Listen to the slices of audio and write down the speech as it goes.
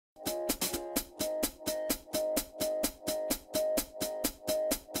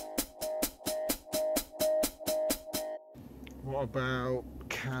What about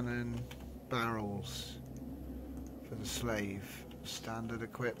cannon barrels for the slave? Standard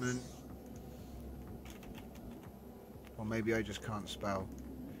equipment? Or maybe I just can't spell.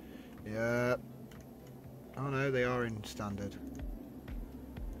 Yeah. Oh no, they are in standard.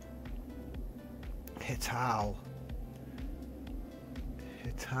 Hital.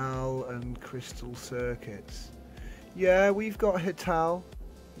 Hital and crystal circuits. Yeah, we've got Hital.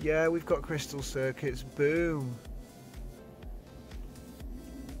 Yeah, we've got crystal circuits. Boom.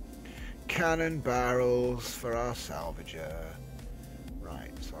 Cannon barrels for our salvager.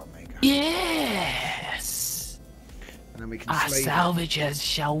 Right, so I'll make a... Yes! And then we can Our slave salvagers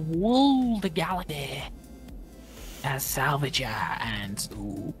shall rule the galaxy as salvager and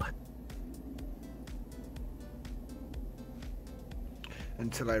soup.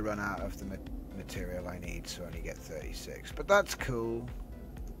 until I run out of the material I need, so I only get 36. But that's cool.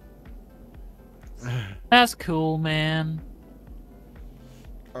 That's cool, man.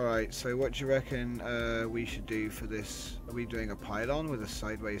 Alright, so what do you reckon we should do for this? Are we doing a pylon with a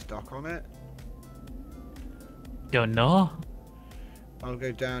sideways dock on it? Don't know. I'll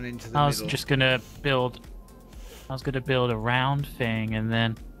go down into the I was middle. just gonna build. I was gonna build a round thing, and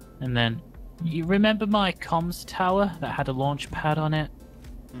then. You remember my comms tower that had a launch pad on it?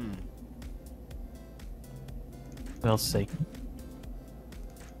 Hmm. We'll see.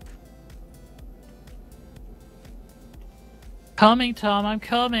 Coming, Tom. I'm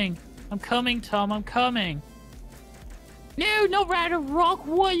coming. I'm coming, Tom. I'm coming. No, not right of rock.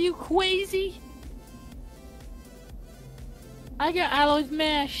 What, are you crazy? I got alloys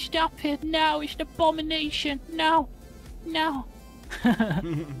mesh. Stop it. No, it's an abomination. No. No.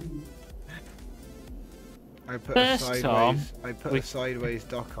 I put First, a sideways. Tom, I put a sideways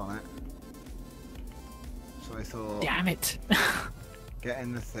dock on it. So I thought, Damn it. get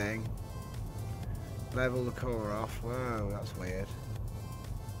in the thing, level the core off. Whoa, that's weird.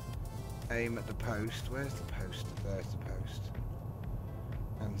 Aim at the post. Where's the post? There's the post.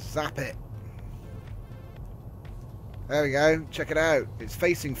 And zap it. There we go. Check it out. It's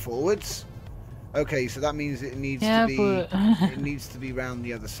facing forwards. Okay, so that means it needs to be it needs to be round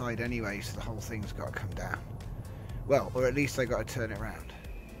the other side anyway, so the whole thing's got to come down. Well, or at least I got to turn it round.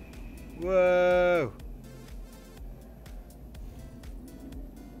 Whoa!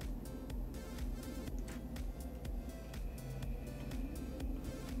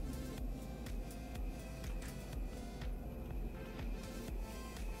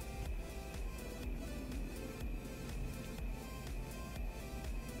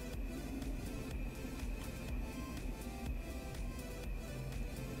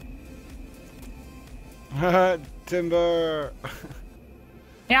 Timber!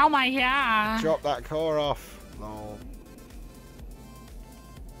 Oh my god. Drop that core off. Lol.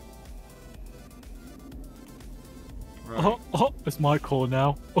 Right. It's my call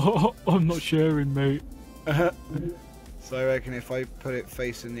now. I'm not sharing, mate. So I reckon if I put it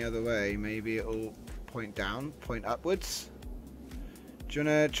facing the other way, maybe it'll point down, point upwards. Do you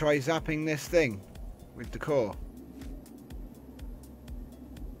wanna try zapping this thing with the core?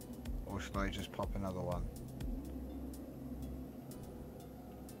 Or should I just pop another one?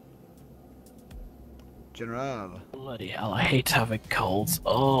 General. Bloody hell, I hate having colds.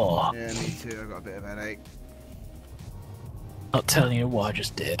 Oh. Yeah, me too. I got a bit of headache. Not telling you what I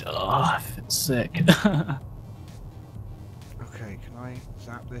just did. Oh, I feel sick. Okay, can I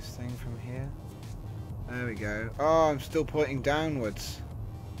zap this thing from here? There we go. Oh, I'm still pointing downwards.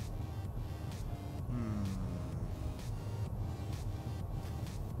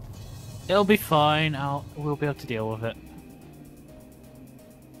 It'll be fine. We'll be able to deal with it.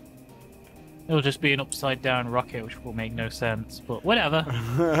 It'll just be an upside down rocket, which will make no sense, but whatever.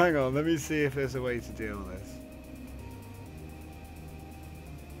 Hang on, let me see if there's a way to deal with this.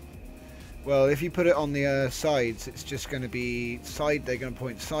 Well, if you put it on the sides, it's just going to be they're going to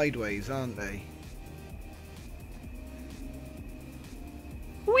point sideways, aren't they?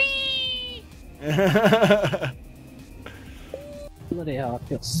 Whee! Bloody hell, I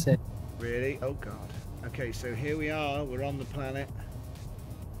feel sick. Really? Oh god. Okay, so here we are, we're on the planet.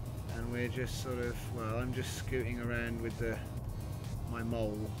 And we're just sort of, well, I'm just scooting around with my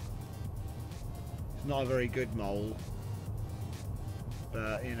mole. It's not a very good mole.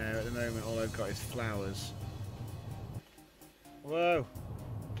 But, you know, at the moment all I've got is flowers. Whoa!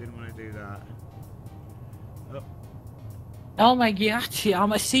 Didn't want to do that. Oh. Oh my god,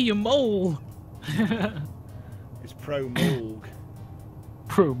 I see your mole! It's pro-molg.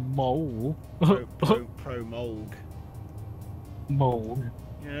 Pro-mole? Pro-molg. Mole.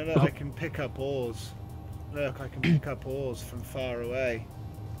 You know, look, I can pick up ores. Look, I can pick up ores from far away.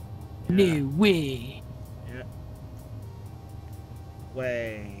 Yeah. No way! Yeah.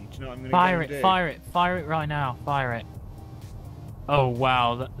 way. Do you know what I'm going to Fire do? it, fire it, fire it right now. Fire it. Oh,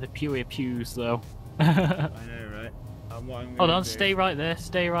 wow. The pew pews, though. I know, right? What I'm Hold on, do... stay right there.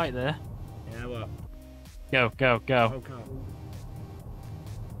 Stay right there. Yeah, what? Go, go, go. Oh, God.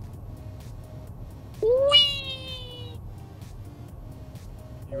 Whee!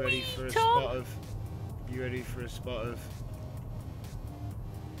 You ready for a spot of... You ready for a spot of...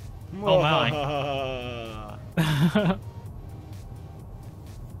 Oh, my.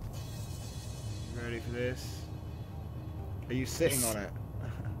 You ready for this? Are you sitting on it?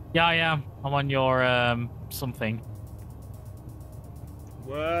 Yeah, I am. I'm on your, something.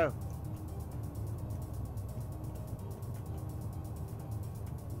 Whoa.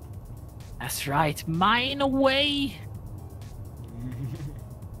 That's right. Mine away.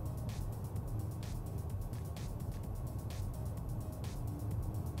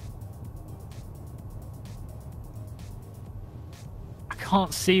 I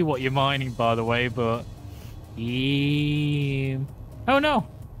can't see what you're mining, by the way, but... Oh, no.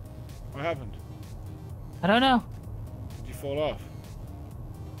 What happened? I don't know. Did you fall off?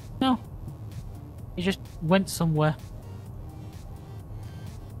 No. He just went somewhere.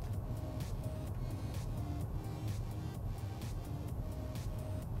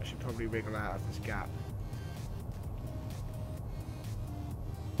 I should probably wriggle out of this gap.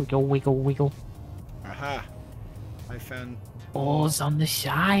 Wiggle, wiggle, wiggle. Aha! I found... Balls on the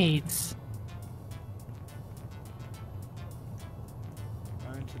sides.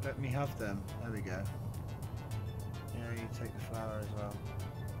 Going to let me have them. There we go. Yeah, you take the flower as well.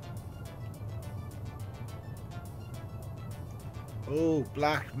 Oh,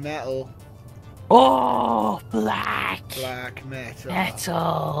 black metal. Oh, black. Black metal.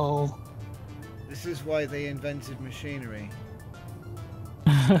 Metal. This is why they invented machinery.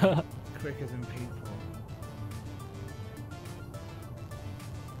 Quicker than people.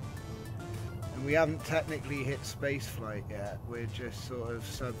 And we haven't technically hit space flight yet. We're just sort of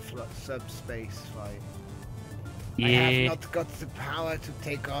subspace flight. Yeah. I have not got the power to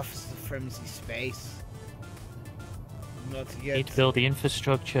take off from the space. Not yet. Need to build the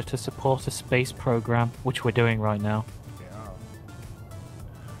infrastructure to support a space program, which we're doing right now. Yeah.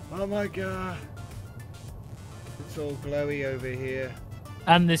 Oh my god. It's all glowy over here.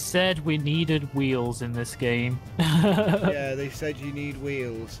 And they said we needed wheels in this game. Yeah, they said you need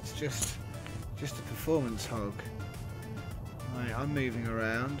wheels. It's just a performance hog. Right, I'm moving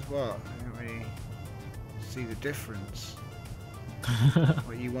around. What? I don't really see the difference.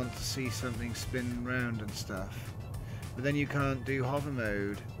 Well, you want to see something spin round and stuff. But then you can't do hover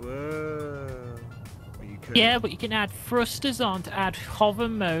mode. Whoa. Well, you could. Yeah, but you can add thrusters on to add hover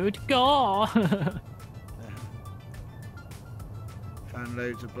mode. Go! Found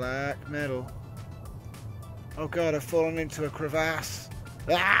loads of black metal. Oh god, I've fallen into a crevasse.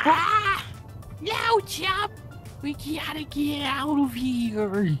 Ah! Ah! No, chap! We gotta get out of here!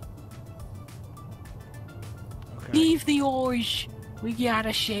 Okay. Leave the oars! We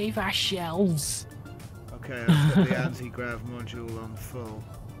gotta save ourselves! Okay, I've got the anti-grav module on full.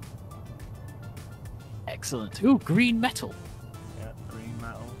 Excellent. Ooh, green metal. Yep, green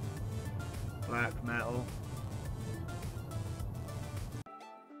metal. Black metal.